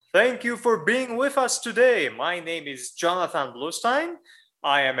Thank you for being with us today. My name is Jonathan Bluestein.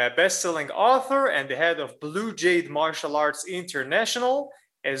 I am a best-selling author and the head of Blue Jade Martial Arts International,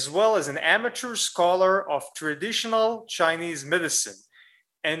 as well as an amateur scholar of traditional Chinese medicine.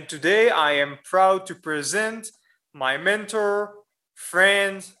 And today I am proud to present my mentor,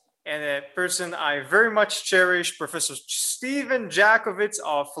 friend, and a person I very much cherish, Professor Stephen Jakovitz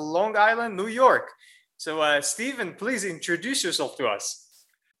of Long Island, New York. So, Stephen, please introduce yourself to us.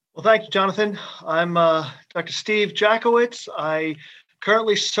 Well, thank you, Jonathan. I'm Dr. Steve Jakovitz. I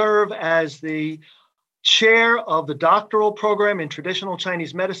currently serve as the chair of the doctoral program in traditional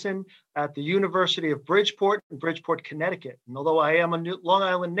Chinese medicine at the University of Bridgeport in Bridgeport, Connecticut. And although I am a Long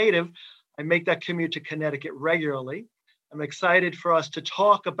Island native, I make that commute to Connecticut regularly. I'm excited for us to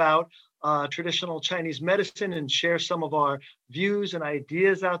talk about traditional Chinese medicine and share some of our views and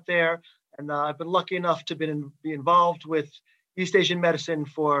ideas out there. And I've been lucky enough to be involved with East Asian medicine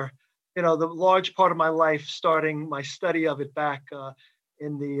for, the large part of my life, starting my study of it back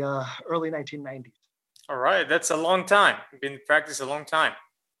in the early 1990s. All right, that's a long time. You've been in practice a long time.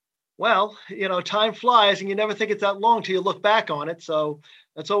 Well, time flies and you never think it's that long till you look back on it. So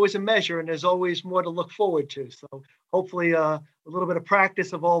that's always a measure and there's always more to look forward to. So hopefully a little bit of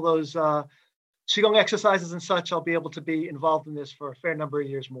practice of all those Qigong exercises and such, I'll be able to be involved in this for a fair number of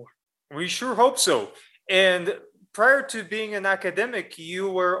years more. We sure hope so. And prior to being an academic, you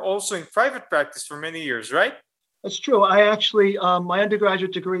were also in private practice for many years, right? That's true. I actually, my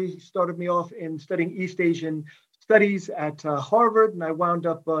undergraduate degree started me off in studying East Asian studies at Harvard, and I wound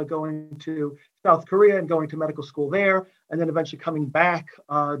up going to South Korea and going to medical school there, and then eventually coming back,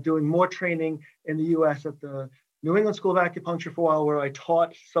 doing more training in the US at the New England School of Acupuncture for a while, where I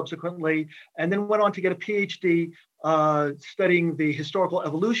taught subsequently, and then went on to get a PhD studying the historical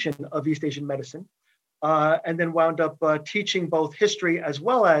evolution of East Asian medicine. And then wound up teaching both history as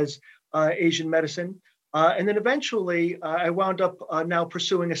well as Asian medicine. And then eventually I wound up now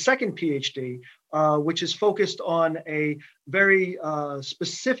pursuing a second PhD, which is focused on a very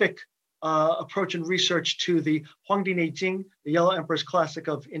specific approach and research to the Huangdi Neijing, the Yellow Emperor's Classic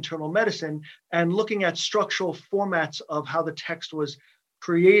of Internal Medicine, and looking at structural formats of how the text was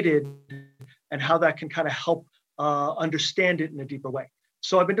created and how that can kind of help understand it in a deeper way.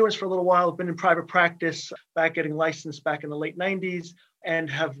 So I've been doing this for a little while. I've been in private practice, getting licensed back in the late 90s, and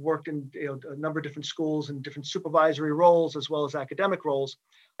have worked in a number of different schools and different supervisory roles as well as academic roles,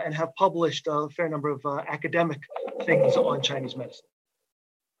 and have published a fair number of academic things on Chinese medicine.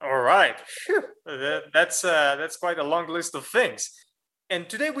 All right. That's quite a long list of things. And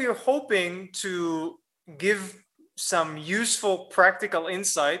today we are hoping to give some useful practical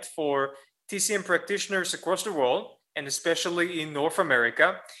insight for TCM practitioners across the world, and especially in North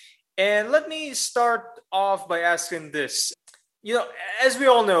America. And let me start off by asking this. As we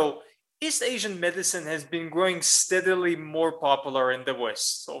all know, East Asian medicine has been growing steadily more popular in the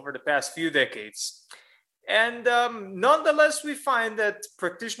West over the past few decades. And nonetheless, we find that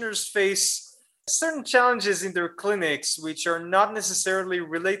practitioners face certain challenges in their clinics, which are not necessarily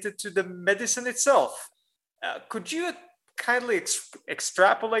related to the medicine itself. Could you kindly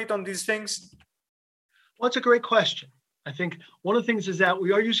extrapolate on these things? Well, that's a great question. I think one of the things is that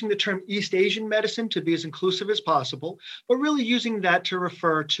we are using the term East Asian medicine to be as inclusive as possible, but really using that to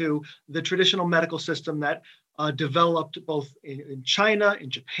refer to the traditional medical system that developed both in China,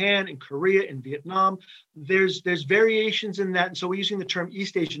 in Japan, in Korea, in Vietnam. There's variations in that. And so we're using the term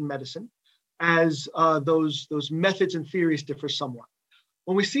East Asian medicine as those methods and theories differ somewhat.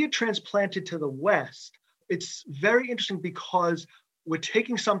 When we see it transplanted to the West, it's very interesting because we're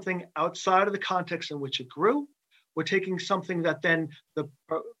taking something outside of the context in which it grew. We're taking something that then the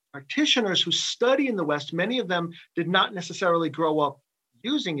practitioners who study in the West, many of them did not necessarily grow up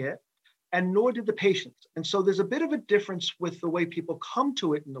using it, and nor did the patients. And so there's a bit of a difference with the way people come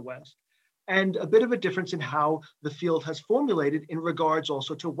to it in the West, and a bit of a difference in how the field has formulated in regards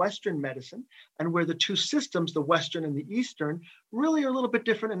also to Western medicine, and where the two systems, the Western and the Eastern, really are a little bit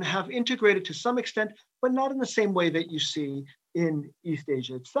different and have integrated to some extent, but not in the same way that you see in East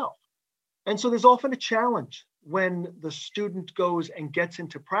Asia itself. And so there's often a challenge when the student goes and gets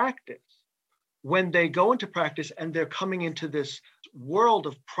into practice. When they go into practice and they're coming into this world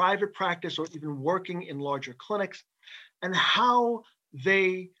of private practice or even working in larger clinics, and how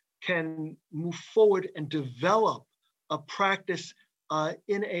they can move forward and develop a practice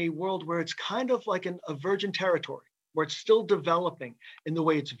in a world where it's kind of like a virgin territory, where it's still developing in the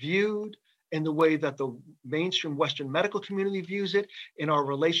way it's viewed, in the way that the mainstream Western medical community views it, in our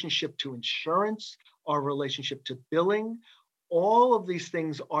relationship to insurance, our relationship to billing. All of these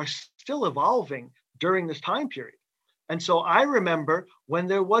things are still evolving during this time period. And so I remember when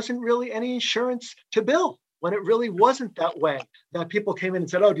there wasn't really any insurance to bill, when it really wasn't that way, that people came in and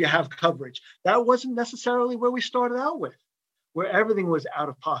said, oh, do you have coverage? That wasn't necessarily where we started out with, where everything was out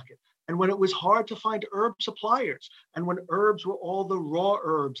of pocket. And when it was hard to find herb suppliers, and when herbs were all the raw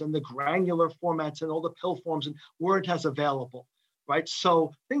herbs and the granular formats and all the pill forms and weren't as available, right?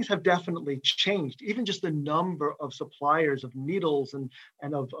 So things have definitely changed. Even just the number of suppliers of needles and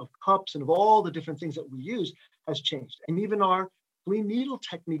of cups and of all the different things that we use has changed. And even our clean needle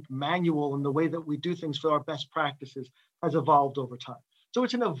technique manual and the way that we do things for our best practices has evolved over time. So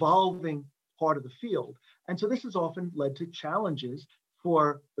it's an evolving part of the field. And so this has often led to challenges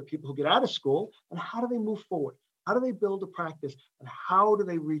for the people who get out of school, and how do they move forward? How do they build a practice? And how do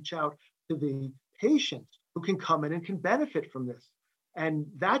they reach out to the patients who can come in and can benefit from this? And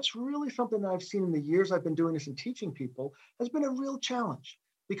that's really something that I've seen in the years I've been doing this and teaching people has been a real challenge,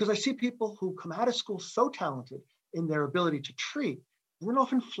 because I see people who come out of school so talented in their ability to treat, and then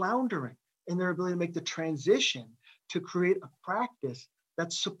often floundering in their ability to make the transition to create a practice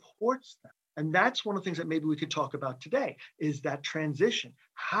that supports them. And that's one of the things that maybe we could talk about today, is that transition,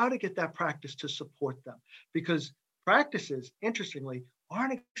 how to get that practice to support them. Because practices, interestingly,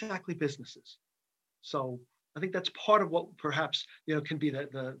 aren't exactly businesses. So I think that's part of what perhaps can be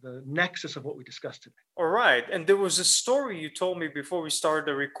the nexus of what we discussed today. All right. And there was a story you told me before we started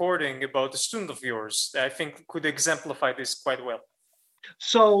the recording about a student of yours that I think could exemplify this quite well.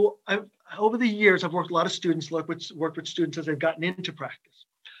 So over the years, I've worked with a lot of students, worked with students as they've gotten into practice.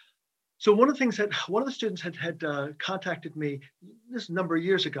 So one of the things that one of the students had contacted me this number of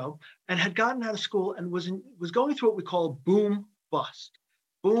years ago, and had gotten out of school and was going through what we call boom bust.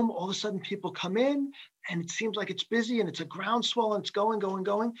 Boom, all of a sudden people come in and it seems like it's busy and it's a groundswell and it's going.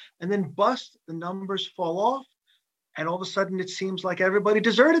 And then bust, the numbers fall off. And all of a sudden it seems like everybody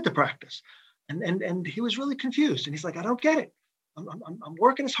deserted the practice. And he was really confused. And he's like, I don't get it. I'm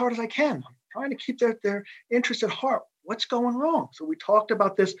working as hard as I can. I'm trying to keep their interest at heart. What's going wrong? So we talked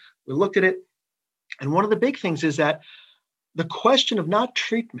about this, we looked at it. And one of the big things is that the question of not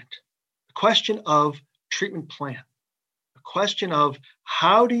treatment, the question of treatment plan, the question of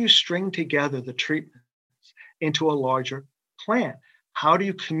how do you string together the treatments into a larger plan? How do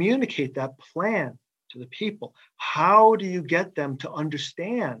you communicate that plan to the people? How do you get them to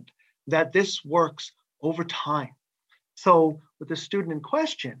understand that this works over time? So with the student in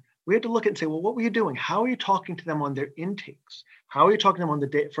question, we had to look at and say, well, what were you doing? How are you talking to them on their intakes? How are you talking to them on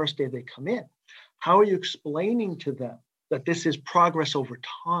the first day they come in? How are you explaining to them that this is progress over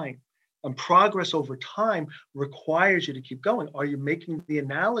time? And progress over time requires you to keep going. Are you making the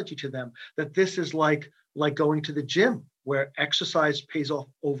analogy to them that this is like going to the gym, where exercise pays off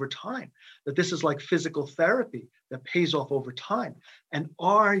over time, that this is like physical therapy that pays off over time? And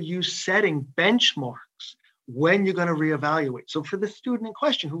are you setting benchmarks when you're going to reevaluate? So for the student in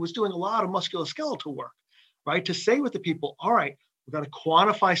question who was doing a lot of musculoskeletal work, right, to say with the people, all right, we've got to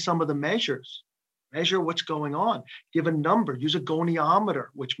quantify some of the measures, measure what's going on, give a number, use a goniometer,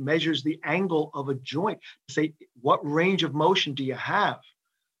 which measures the angle of a joint, to say, what range of motion do you have?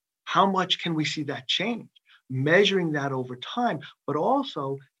 How much can we see that change? Measuring that over time, but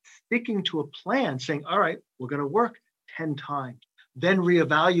also sticking to a plan, saying, all right, we're going to work 10 times, then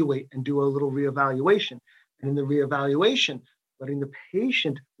reevaluate and do a little reevaluation. And in the reevaluation, letting the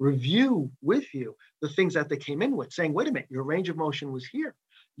patient review with you the things that they came in with, saying, wait a minute, your range of motion was here.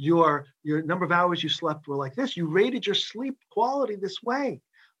 Your number of hours you slept were like this. You rated your sleep quality this way,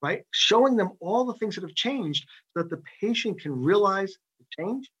 right? Showing them all the things that have changed so that the patient can realize the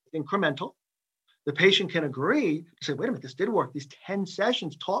change, incremental. The patient can agree to say, wait a minute, this did work. These 10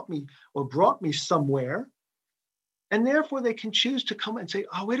 sessions taught me or brought me somewhere. And therefore they can choose to come and say,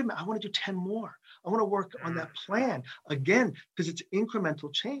 oh, wait a minute, I want to do 10 more. I want to work on that plan again, because it's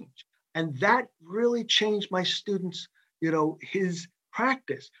incremental change. And that really changed my students, his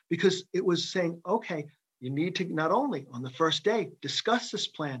practice, because it was saying, okay, you need to not only on the first day discuss this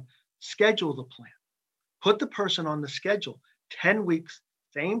plan, schedule the plan, put the person on the schedule, 10 weeks,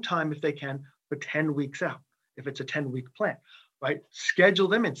 same time if they can, for 10 weeks out, if it's a 10-week plan, right? Schedule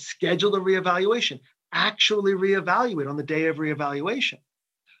them and schedule the reevaluation, actually reevaluate on the day of reevaluation,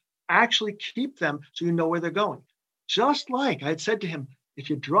 actually keep them so you know where they're going. Just like I had said to him, if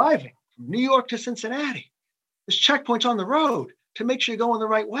you're driving from New York to Cincinnati, there's checkpoints on the road to make sure you're going the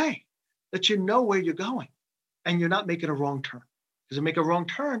right way, that you know where you're going and you're not making a wrong turn. Because if you make a wrong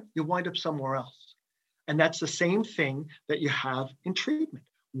turn, you wind up somewhere else. And that's the same thing that you have in treatment,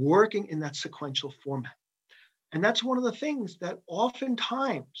 working in that sequential format. And that's one of the things that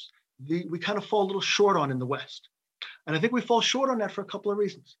oftentimes we kind of fall a little short on in the West. And I think we fall short on that for a couple of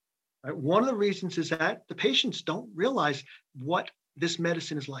reasons. Right? One of the reasons is that the patients don't realize what this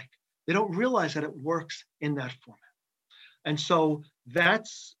medicine is like. They don't realize that it works in that format. And so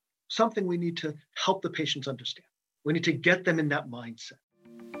that's something we need to help the patients understand. We need to get them in that mindset.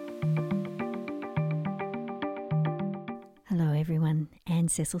 Hello everyone, Anne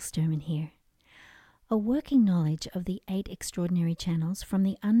Cecil Sturman here. A working knowledge of the 8 extraordinary channels from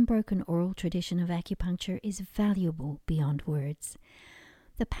the unbroken oral tradition of acupuncture is valuable beyond words.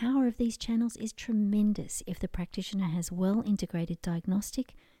 The power of these channels is tremendous if the practitioner has well integrated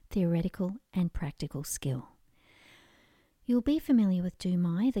diagnostic, theoretical and practical skill. You'll be familiar with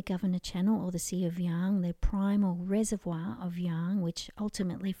Dumai, the Governor Channel, or the Sea of Yang, the primal reservoir of Yang, which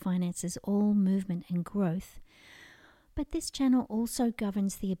ultimately finances all movement and growth. But this channel also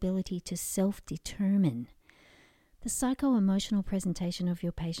governs the ability to self-determine. The psycho-emotional presentation of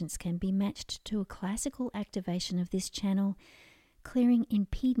your patients can be matched to a classical activation of this channel, clearing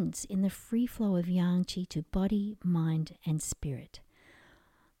impedance in the free flow of Yang Qi to body, mind, and spirit.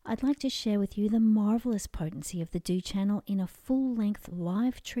 I'd like to share with you the marvelous potency of the Du channel in a full-length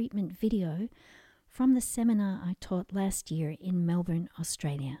live treatment video from the seminar I taught last year in Melbourne,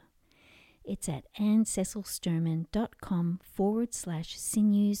 Australia. It's at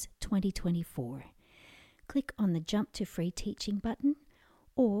annececilsturman.com/sinews 2024. Click on the Jump to Free Teaching button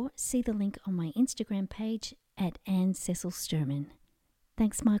or see the link on my Instagram page at Anne Cecil Sturman.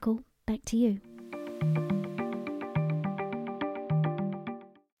 Thanks, Michael. Back to you.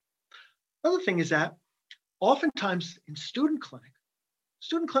 Another thing is that oftentimes in student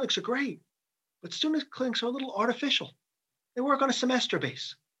clinics are great, but student clinics are a little artificial. They work on a semester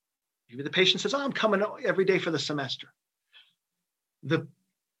base. Maybe the patient says, I'm coming every day for the semester. The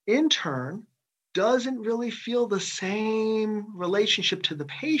intern doesn't really feel the same relationship to the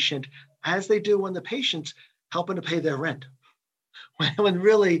patient as they do when the patient's helping to pay their rent. When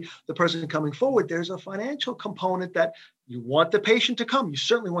really the person coming forward, there's a financial component that you want the patient to come. You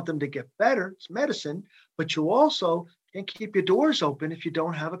certainly want them to get better. It's medicine, but you also can't keep your doors open if you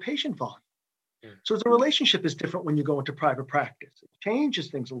don't have a patient volume. So the relationship is different when you go into private practice. It changes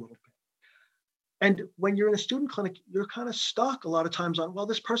things a little bit. And when you're in a student clinic, you're kind of stuck a lot of times on, well,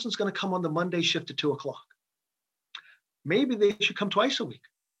 this person's going to come on the Monday shift at 2:00. Maybe they should come twice a week.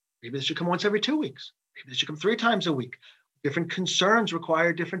 Maybe they should come once every 2 weeks. Maybe they should come 3 times a week. Different concerns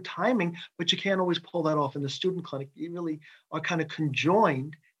require different timing, but you can't always pull that off in the student clinic. You really are kind of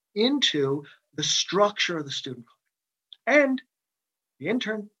conjoined into the structure of the student clinic. And the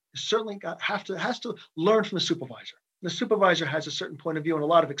intern certainly has to learn from the supervisor. The supervisor has a certain point of view and a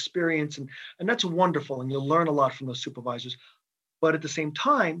lot of experience, and that's wonderful, and you'll learn a lot from those supervisors. But at the same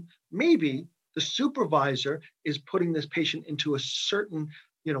time, maybe the supervisor is putting this patient into a certain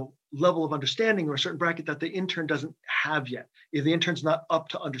level of understanding or a certain bracket that the intern doesn't have yet. Either the intern's not up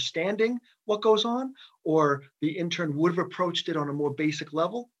to understanding what goes on, or the intern would have approached it on a more basic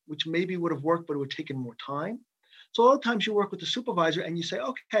level, which maybe would have worked, but it would have taken more time. So a lot of times you work with the supervisor and you say,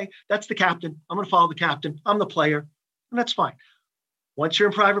 okay, that's the captain. I'm going to follow the captain. I'm the player. And that's fine. Once you're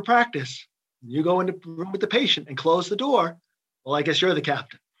in private practice, you go into the room with the patient and close the door. Well, I guess you're the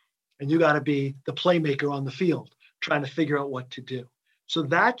captain. And you got to be the playmaker on the field, trying to figure out what to do. So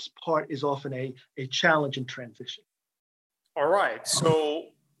that part is often a challenge in transition. All right.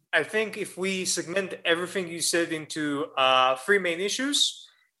 So I think if we segment everything you said into 3 main issues,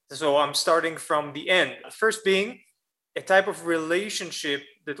 so I'm starting from the end. First being a type of relationship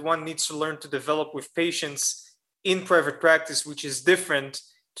that one needs to learn to develop with patients in private practice, which is different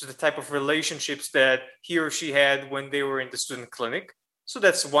to the type of relationships that he or she had when they were in the student clinic. So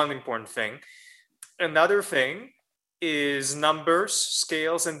that's one important thing. Another thing is numbers,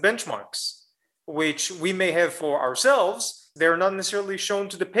 scales, and benchmarks, which we may have for ourselves. They're not necessarily shown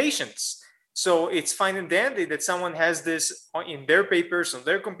to the patients. So it's fine and dandy that someone has this in their papers, on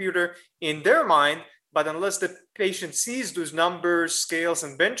their computer, in their mind, but unless the patient sees those numbers, scales,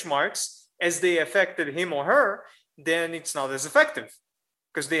 and benchmarks as they affected him or her, then it's not as effective,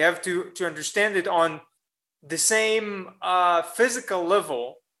 because they have to understand it on the same physical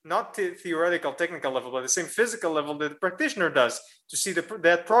level, not the theoretical, technical level, but the same physical level that the practitioner does to see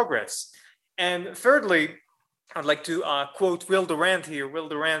that progress. And thirdly, I'd like to quote Will Durant here. Will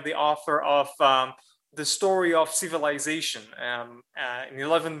Durant, the author of The Story of Civilization, an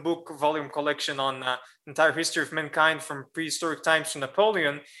 11-book volume collection on entire history of mankind from prehistoric times to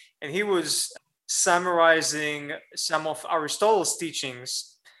Napoleon. And he was summarizing some of Aristotle's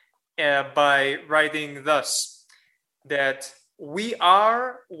teachings by writing thus, that we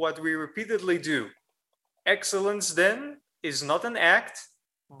are what we repeatedly do. Excellence then is not an act,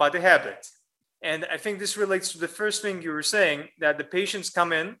 but a habit. And I think this relates to the first thing you were saying, that the patients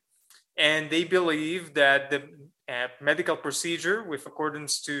come in and they believe that the medical procedure with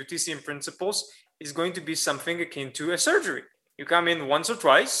accordance to TCM principles is going to be something akin to a surgery. You come in once or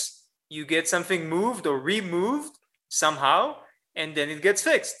twice, you get something moved or removed somehow, and then it gets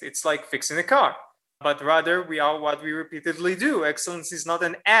fixed. It's like fixing a car. But rather, we are what we repeatedly do. Excellence is not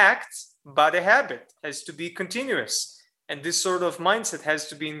an act, but a habit. It has to be continuous. And this sort of mindset has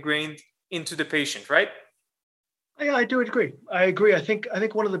to be ingrained into the patient, right? Yeah, I do agree. I agree. I think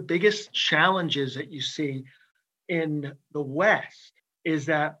one of the biggest challenges that you see in the West is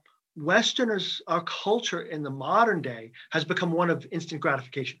that Westerners, our culture in the modern day has become one of instant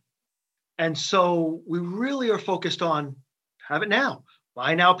gratification. And so we really are focused on have it now,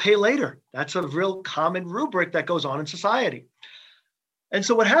 buy now, pay later. That's a real common rubric that goes on in society. And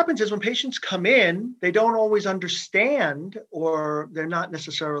so what happens is when patients come in, they don't always understand, or they're not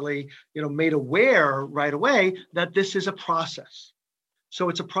necessarily, made aware right away that this is a process. So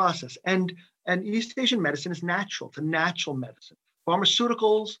it's a process. And East Asian medicine is natural. It's a natural medicine.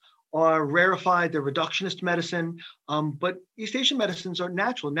 Pharmaceuticals are rarefied, they're reductionist medicine, but East Asian medicines are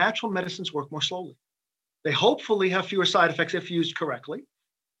natural. Natural medicines work more slowly. They hopefully have fewer side effects if used correctly,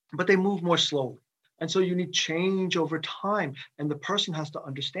 but they move more slowly. And so you need change over time. And the person has to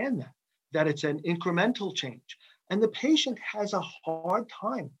understand that it's an incremental change. And the patient has a hard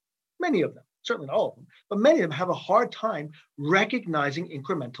time, many of them, certainly not all of them, but many of them have a hard time recognizing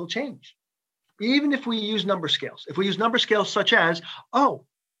incremental change. Even if we use number scales, such as, oh,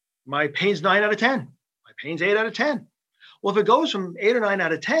 my pain's 9 out of 10, my pain's 8 out of 10. Well, if it goes from 8 or 9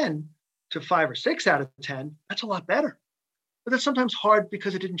 out of 10 to 5 or 6 out of 10, that's a lot better. But that's sometimes hard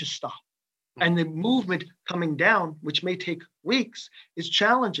because it didn't just stop. And the movement coming down, which may take weeks, is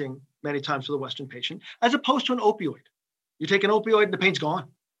challenging many times for the Western patient, as opposed to an opioid. You take an opioid and the pain's gone.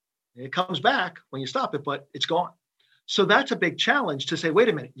 It comes back when you stop it, but it's gone. So that's a big challenge to say, wait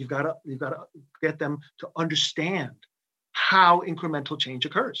a minute, you've got to get them to understand how incremental change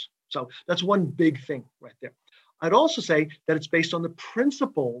occurs. So that's one big thing right there. I'd also say that it's based on the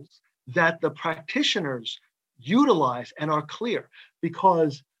principles that the practitioners utilize and are clear,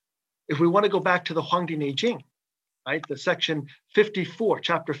 because if we want to go back to the Huangdi Neijing, right, the section 54,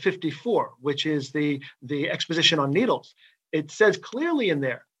 chapter 54, which is the exposition on needles, it says clearly in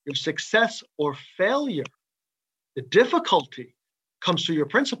there, your success or failure, the difficulty comes through your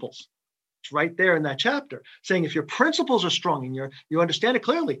principles. It's right there in that chapter, saying if your principles are strong and you understand it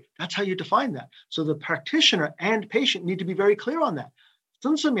clearly, that's how you define that. So the practitioner and patient need to be very clear on that.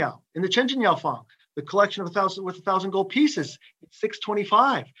 Sun Sum Yao in the Chenjin Yao Fang, the collection of 1,000 gold pieces, it's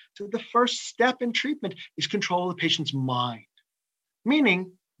 625. So the first step in treatment is control of the patient's mind,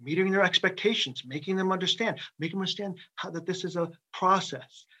 meaning meeting their expectations, making them understand that this is a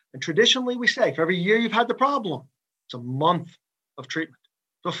process. And traditionally we say, for every year you've had the problem, it's a month of treatment.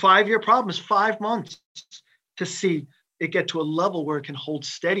 So a 5-year problem is 5 months to see it get to a level where it can hold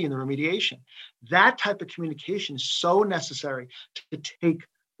steady in the remediation. That type of communication is so necessary to take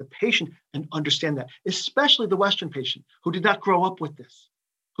the patient and understand that, especially the Western patient who did not grow up with this,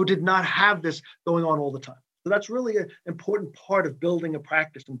 who did not have this going on all the time. So that's really an important part of building a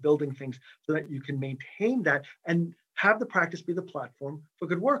practice and building things so that you can maintain that and have the practice be the platform for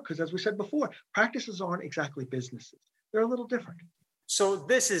good work. Because as we said before, practices aren't exactly businesses. They're a little different. So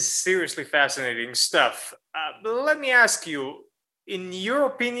this is seriously fascinating stuff. Let me ask you, in your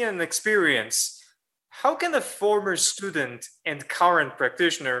opinion and experience, how can a former student and current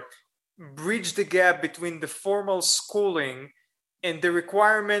practitioner bridge the gap between the formal schooling and the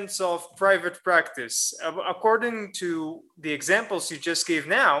requirements of private practice? According to the examples you just gave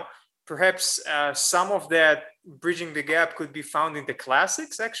now, perhaps some of that bridging the gap could be found in the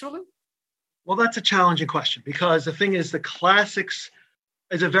classics, actually? Well, that's a challenging question, because the thing is, the classics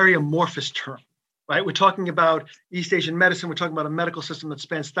is a very amorphous term, right? We're talking about East Asian medicine. We're talking about a medical system that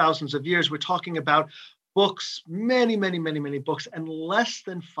spans thousands of years. We're talking about books, many, many, many, many books, and less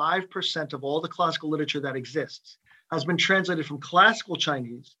than 5% of all the classical literature that exists has been translated from classical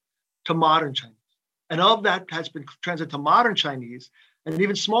Chinese to modern Chinese. And of that has been translated to modern Chinese, and an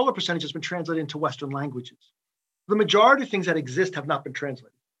even smaller percentage has been translated into Western languages. The majority of things that exist have not been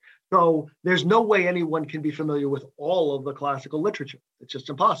translated. So there's no way anyone can be familiar with all of the classical literature. It's just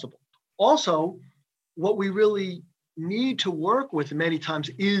impossible. Also, what we really need to work with many times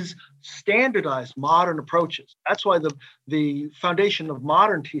is standardized modern approaches. That's why the foundation of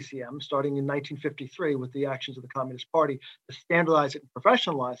modern TCM, starting in 1953 with the actions of the Communist Party to standardize it and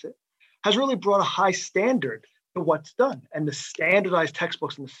professionalize it, has really brought a high standard to what's done. And the standardized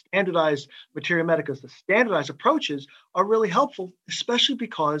textbooks and the standardized materia medicas, the standardized approaches are really helpful, especially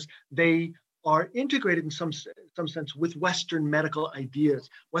because they are integrated in some sense with Western medical ideas.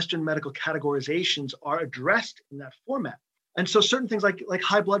 Western medical categorizations are addressed in that format. And so certain things like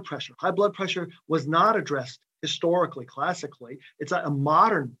high blood pressure. High blood pressure was not addressed historically, classically. It's a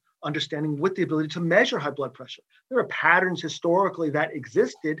modern understanding with the ability to measure high blood pressure. There are patterns historically that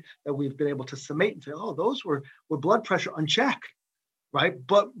existed that we've been able to summate and say, oh, those were blood pressure unchecked, right?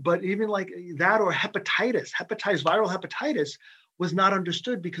 But even like that, or hepatitis, viral hepatitis was not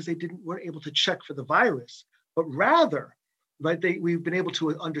understood because they weren't able to check for the virus, but rather, right, we've been able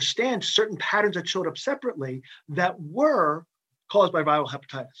to understand certain patterns that showed up separately that were caused by viral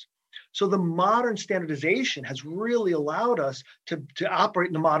hepatitis. So the modern standardization has really allowed us to operate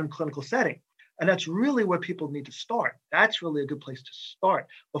in a modern clinical setting. And that's really where people need to start. That's really a good place to start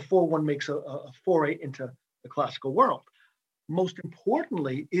before one makes a foray into the classical world. Most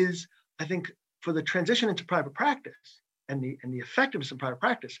importantly is, I think, for the transition into private practice and the effectiveness in private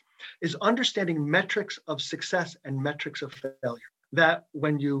practice is understanding metrics of success and metrics of failure. That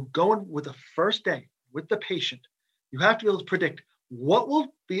when you go in with the first day with the patient, you have to be able to predict what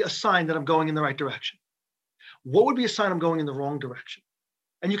will be a sign that I'm going in the right direction. What would be a sign I'm going in the wrong direction?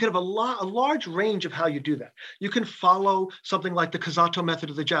 And you can have a large range of how you do that. You can follow something like the Kazato method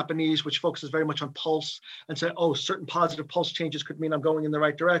of the Japanese, which focuses very much on pulse and say, oh, certain positive pulse changes could mean I'm going in the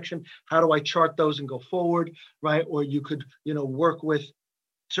right direction. How do I chart those and go forward, right? Or you could, work with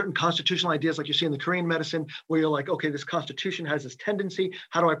certain constitutional ideas like you see in the Korean medicine, where you're like, okay, this constitution has this tendency.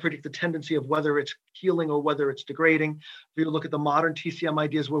 How do I predict the tendency of whether it's healing or whether it's degrading? If you look at the modern TCM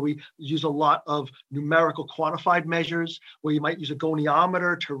ideas, where we use a lot of numerical quantified measures, where you might use a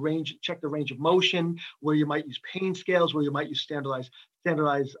goniometer to check the range of motion, where you might use pain scales, where you might use standardized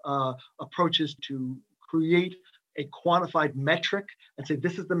approaches to create a quantified metric and say,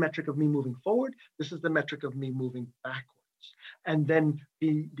 this is the metric of me moving forward. This is the metric of me moving backwards. And then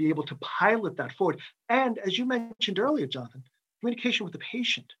be able to pilot that forward. And as you mentioned earlier, Jonathan, communication with the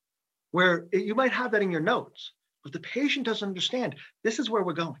patient, where you might have that in your notes, but the patient doesn't understand, this is where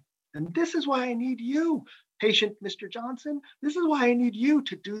we're going. And this is why I need you, patient Mr. Johnson. This is why I need you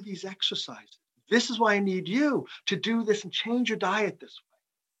to do these exercises. This is why I need you to do this and change your diet this way,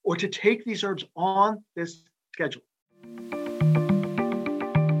 or to take these herbs on this schedule.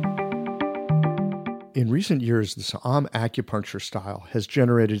 In recent years, the Sa'am acupuncture style has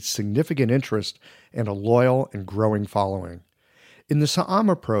generated significant interest and a loyal and growing following. In the Sa'am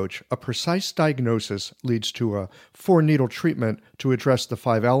approach, a precise diagnosis leads to a 4-needle treatment to address the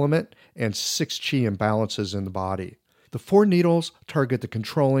 5-element and 6 qi imbalances in the body. The 4 needles target the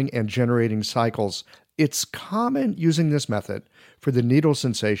controlling and generating cycles. It's common using this method for the needle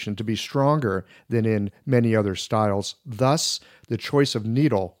sensation to be stronger than in many other styles. Thus, the choice of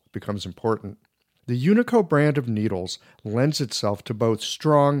needle becomes important. The Unico brand of needles lends itself to both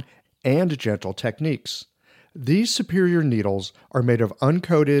strong and gentle techniques. These superior needles are made of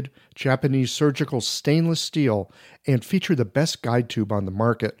uncoated Japanese surgical stainless steel and feature the best guide tube on the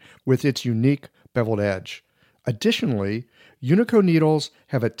market with its unique beveled edge. Additionally, Unico needles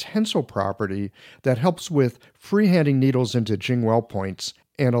have a tensile property that helps with freehanding needles into Jingwell points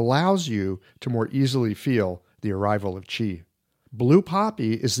and allows you to more easily feel the arrival of qi. Blue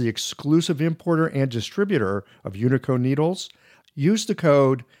Poppy is the exclusive importer and distributor of Unico needles. Use the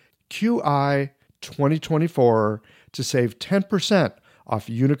code QI2024 to save 10% off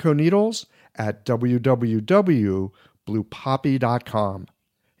Unico needles at www.bluepoppy.com.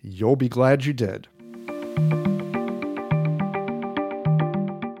 You'll be glad you did.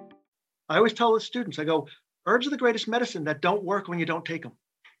 I always tell the students, I go, herbs are the greatest medicine that don't work when you don't take them.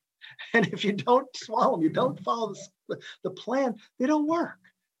 And if you don't swallow them, you don't follow the plan, they don't work,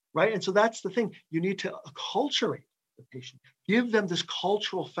 right? And so that's the thing. You need to acculturate the patient, give them this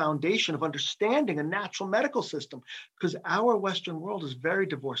cultural foundation of understanding a natural medical system, because our Western world is very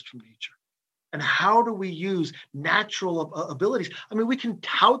divorced from nature. And how do we use natural abilities? I mean, we can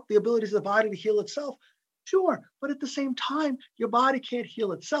tout the abilities of the body to heal itself. Sure, but at the same time, your body can't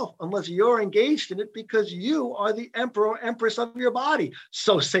heal itself unless you're engaged in it, because you are the emperor or empress of your body.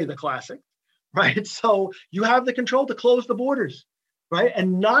 So say the classic, right? So you have the control to close the borders, right?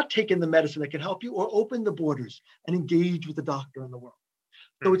 And not take in the medicine that can help you, or open the borders and engage with the doctor in the world.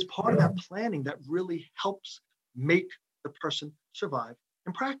 So it's part of that planning that really helps make the person survive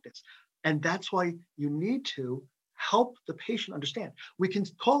in practice. And that's why you need to help the patient understand. We can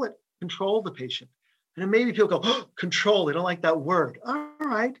call it control the patient. And then maybe people go, oh, control, they don't like that word. All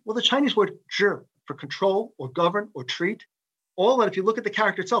right, well, the Chinese word zhi for control or govern or treat, all that, if you look at the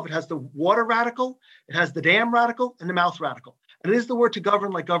character itself, it has the water radical, it has the dam radical, and the mouth radical. And it is the word to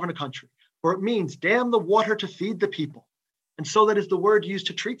govern, like govern a country, for it means dam the water to feed the people. And so that is the word used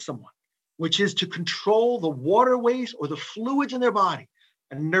to treat someone, which is to control the waterways or the fluids in their body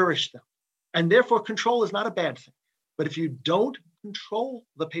and nourish them. And therefore, control is not a bad thing. But if you don't control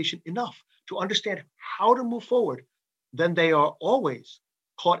the patient enough to understand how to move forward, then they are always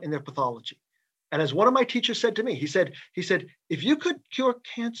caught in their pathology. And as one of my teachers said to me, he said, if you could cure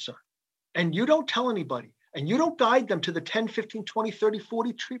cancer and you don't tell anybody and you don't guide them to the 10, 15, 20, 30,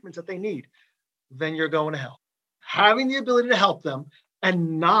 40 treatments that they need, then you're going to hell. Having the ability to help them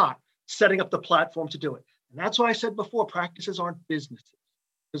and not setting up the platform to do it. And that's why I said before, practices aren't businesses,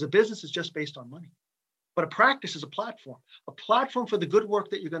 because a business is just based on money. But a practice is a platform for the good work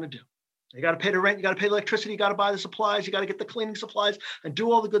that you're going to do. You got to pay the rent, you got to pay the electricity, you got to buy the supplies, you got to get the cleaning supplies and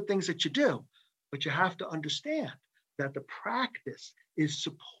do all the good things that you do. But you have to understand that the practice is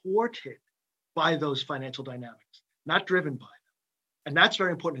supported by those financial dynamics, not driven by them. And that's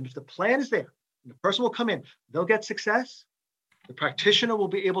very important. And if the plan is there, and the person will come in, they'll get success. The practitioner will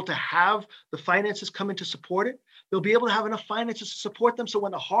be able to have the finances come in to support it. They'll be able to have enough finances to support them. So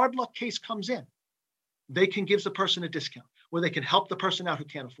when a hard luck case comes in, they can give the person a discount where they can help the person out who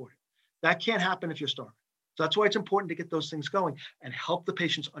can't afford it. That can't happen if you're starving. So that's why it's important to get those things going and help the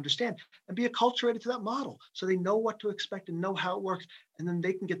patients understand and be acculturated to that model so they know what to expect and know how it works, and then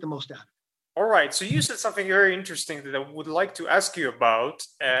they can get the most out of it. All right. So you said something very interesting that I would like to ask you about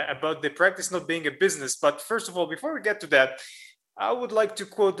the practice not being a business. But first of all, before we get to that, I would like to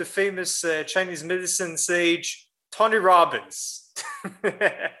quote the famous Chinese medicine sage, Tony Robbins.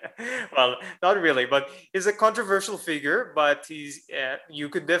 Well, not really, but he's a controversial figure, but you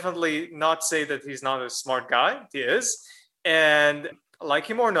could definitely not say that he's not a smart guy. He is. And like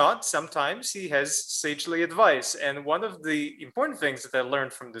him or not, sometimes he has sagely advice. And one of the important things that I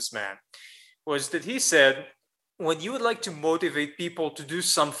learned from this man was that he said, when you would like to motivate people to do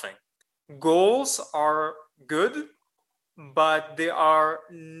something, goals are good, but they are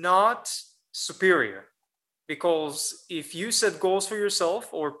not superior. Because if you set goals for yourself,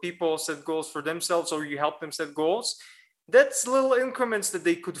 or people set goals for themselves, or you help them set goals, that's little increments that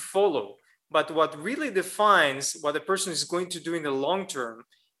they could follow. But what really defines what a person is going to do in the long term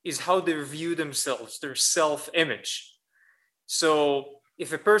is how they view themselves, their self-image. So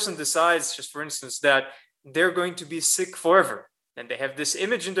if a person decides, just for instance, that they're going to be sick forever, and they have this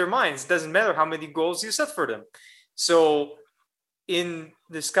image in their minds, it doesn't matter how many goals you set for them. So in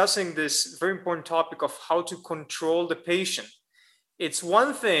discussing this very important topic of how to control the patient, it's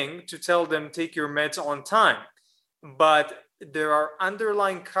one thing to tell them take your meds on time, but there are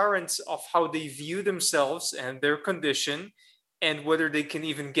underlying currents of how they view themselves and their condition, and whether they can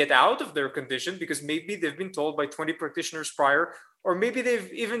even get out of their condition, because maybe they've been told by 20 practitioners prior, or maybe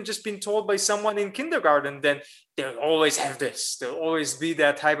they've even just been told by someone in kindergarten, then they'll always have this, they'll always be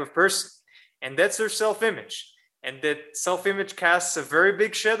that type of person. And that's their self-image. And that self-image casts a very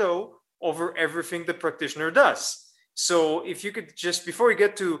big shadow over everything the practitioner does. So if you could just, before we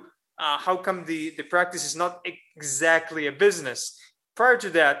get to how come the practice is not exactly a business, prior to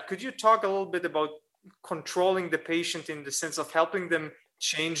that, could you talk a little bit about controlling the patient in the sense of helping them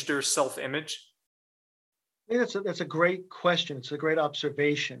change their self-image? I think that's a great question. It's a great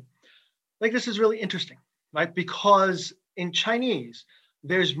observation. Like, this is really interesting, right? Because in Chinese,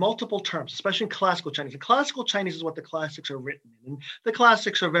 there's multiple terms, especially in classical Chinese. And classical Chinese is what the classics are written in. And the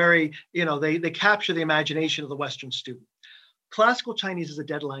classics are very, they capture the imagination of the Western student. Classical Chinese is a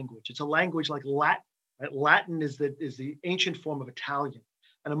dead language. It's a language like Latin. Right? Latin is the ancient form of Italian.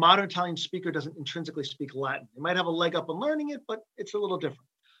 And a modern Italian speaker doesn't intrinsically speak Latin. They might have a leg up in learning it, but it's a little different.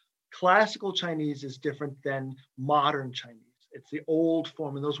 Classical Chinese is different than modern Chinese. It's the old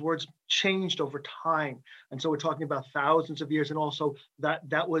form, and those words changed over time. And so we're talking about thousands of years, and also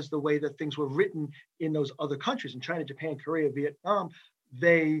that was the way that things were written in those other countries, in China, Japan, Korea, Vietnam.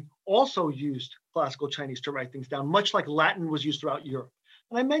 They also used classical Chinese to write things down, much like Latin was used throughout Europe.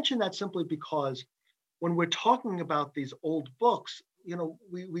 And I mention that simply because when we're talking about these old books,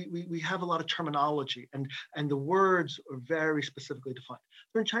 we have a lot of terminology, and the words are very specifically defined.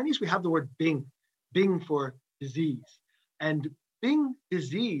 So in Chinese, we have the word Bing for disease. And Bing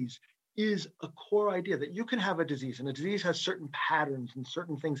disease is a core idea that you can have a disease, and a disease has certain patterns and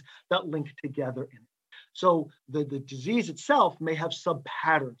certain things that link together in it. So the disease itself may have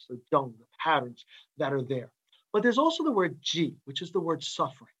sub-patterns, the patterns that are there. But there's also the word Ji, which is the word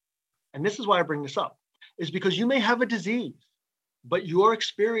suffering. And this is why I bring this up, is because you may have a disease, but your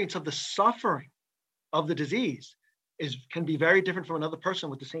experience of the suffering of the disease can be very different from another person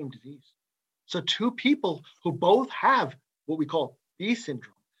with the same disease. So two people who both have what we call B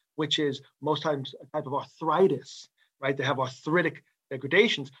syndrome, which is most times a type of arthritis, right? They have arthritic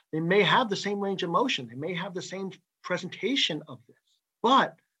degradations. They may have the same range of motion. They may have the same presentation of this,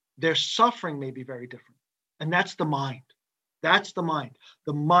 but Their suffering may be very different. And that's the mind. That's the mind.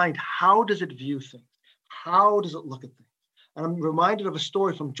 The mind, how does it view things? How does it look at things? And I'm reminded of a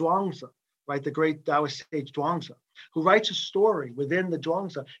story from Zhuangzi, right? The great Taoist sage Zhuangzi, who writes a story within the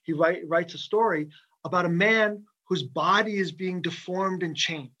Zhuangzi. He writes a story about a man whose body is being deformed and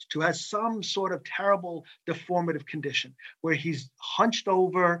changed, who has some sort of terrible deformative condition where he's hunched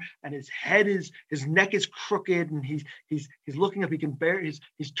over and his neck is crooked and he's looking up, he can bear, he's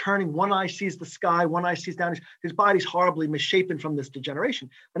turning, one eye sees the sky, one eye sees down, his body's horribly misshapen from this degeneration.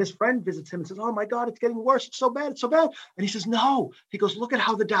 And his friend visits him and says, oh my God, it's getting worse, it's so bad, it's so bad. And he says, no, he goes, look at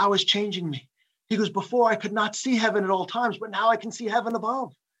how the Tao is changing me. He goes, before I could not see heaven at all times, but now I can see heaven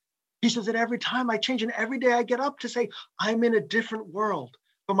above. He says that every time I change and every day I get up to say, I'm in a different world,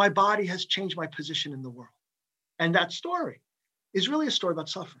 but my body has changed my position in the world. And that story is really a story about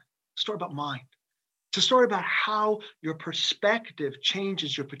suffering, a story about mind. It's a story about how your perspective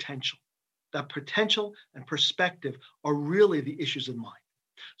changes your potential. That potential and perspective are really the issues of mind.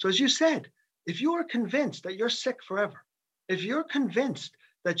 So as you said, if you are convinced that you're sick forever, if you're convinced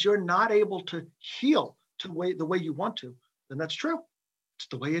that you're not able to heal the way you want to, then that's true. It's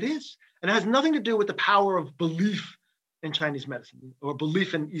the way it is. And it has nothing to do with the power of belief in Chinese medicine or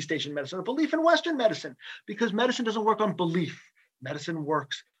belief in East Asian medicine or belief in Western medicine, because medicine doesn't work on belief. Medicine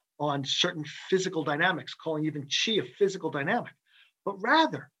works on certain physical dynamics, calling even qi a physical dynamic. But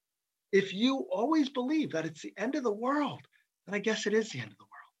rather, if you always believe that it's the end of the world, then I guess it is the end of the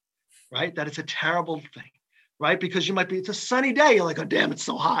world, right? That it's a terrible thing, right? Because it's a sunny day. You're like, oh, damn, it's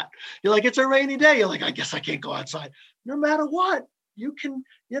so hot. You're like, it's a rainy day. You're like, I guess I can't go outside. No matter what, you can,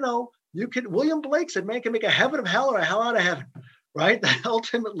 William Blake said, man can make a heaven of hell or a hell out of heaven, right? That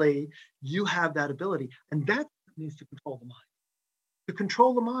ultimately you have that ability. And that means to control the mind. To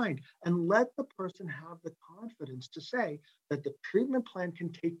control the mind and let the person have the confidence to say that the treatment plan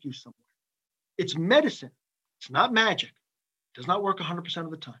can take you somewhere. It's medicine. It's not magic. It does not work 100%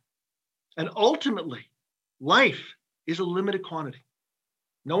 of the time. And ultimately, life is a limited quantity.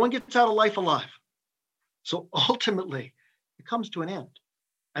 No one gets out of life alive. So ultimately, it comes to an end.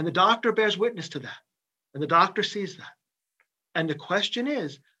 And the doctor bears witness to that. And the doctor sees that. And the question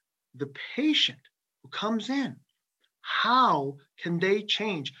is, the patient who comes in, how can they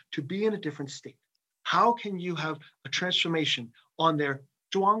change to be in a different state? How can you have a transformation on their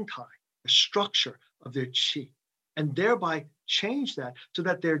zhuangtai, the structure of their qi, and thereby change that so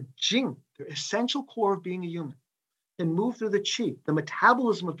that their jing, their essential core of being a human, can move through the qi, the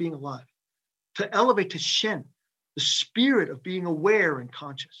metabolism of being alive, to elevate to shen, the spirit of being aware and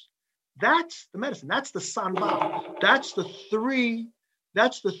conscious. That's the medicine. That's the sanbao. That's the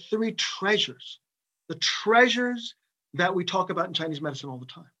three treasures. The treasures that we talk about in Chinese medicine all the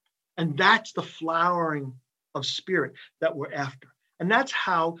time. And that's the flowering of spirit that we're after. And that's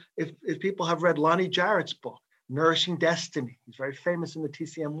how, if people have read Lonnie Jarrett's book, Nourishing Destiny, he's very famous in the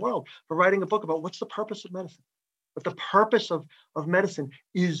TCM world for writing a book about what's the purpose of medicine. But the purpose of medicine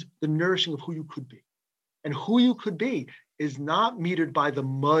is the nourishing of who you could be. And who you could be is not metered by the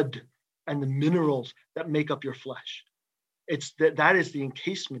mud and the minerals that make up your flesh. It's that is the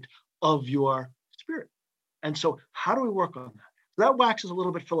encasement of your spirit. And so how do we work on that? That waxes a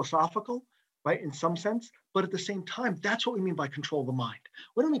little bit philosophical, right, in some sense, but at the same time, that's what we mean by control the mind.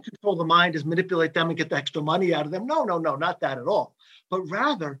 We don't mean control the mind is manipulate them and get the extra money out of them. No, not that at all. But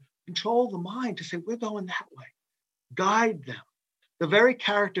rather control the mind to say, we're going that way. Guide them. The very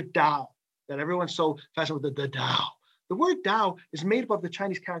character Tao, that everyone's so fascinated with, the Tao. The word Tao is made up of the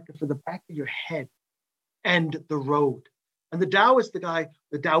Chinese character for the back of your head and the road. And the Tao is the guy,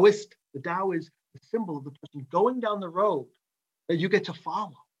 the Taoist. The Tao is the symbol of the person going down the road that you get to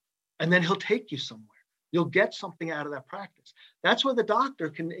follow. And then he'll take you somewhere. You'll get something out of that practice. That's where the doctor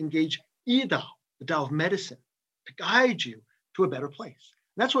can engage Yi Dao, the Tao of medicine, to guide you to a better place.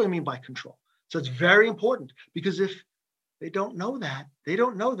 And that's what I mean by control. So it's very important, because if they don't know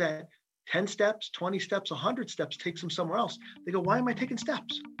that 10 steps, 20 steps, 100 steps takes them somewhere else, they go, why am I taking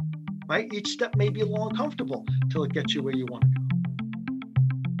steps? Right? Each step may be a little uncomfortable till it gets you where you want to go.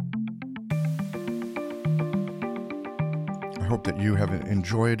 I hope that you have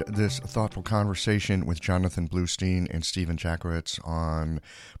enjoyed this thoughtful conversation with Jonathan Bluestein and Stephen Jackowitz on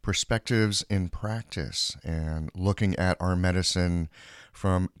perspectives in practice and looking at our medicine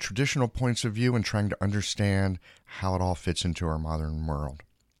from traditional points of view and trying to understand how it all fits into our modern world.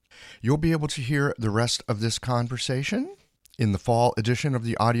 You'll be able to hear the rest of this conversation in the fall edition of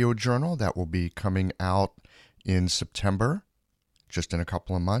the audio journal that will be coming out in September, just in a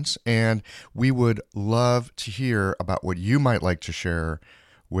couple of months. And we would love to hear about what you might like to share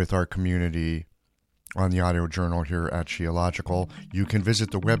with our community on the audio journal here at Qiological. You can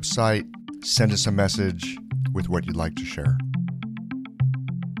visit the website, send us a message with what you'd like to share.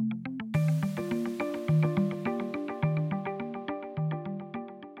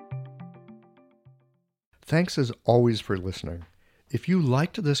 Thanks as always for listening. If you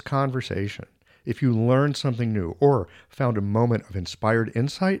liked this conversation, if you learned something new or found a moment of inspired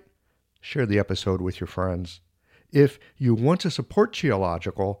insight, share the episode with your friends. If you want to support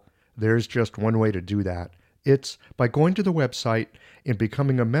Qiological, there's just one way to do that. It's by going to the website and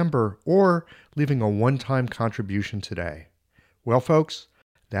becoming a member or leaving a one-time contribution today. Well, folks,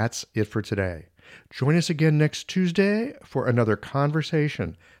 that's it for today. Join us again next Tuesday for another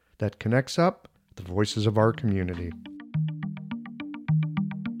conversation that connects up the voices of our community.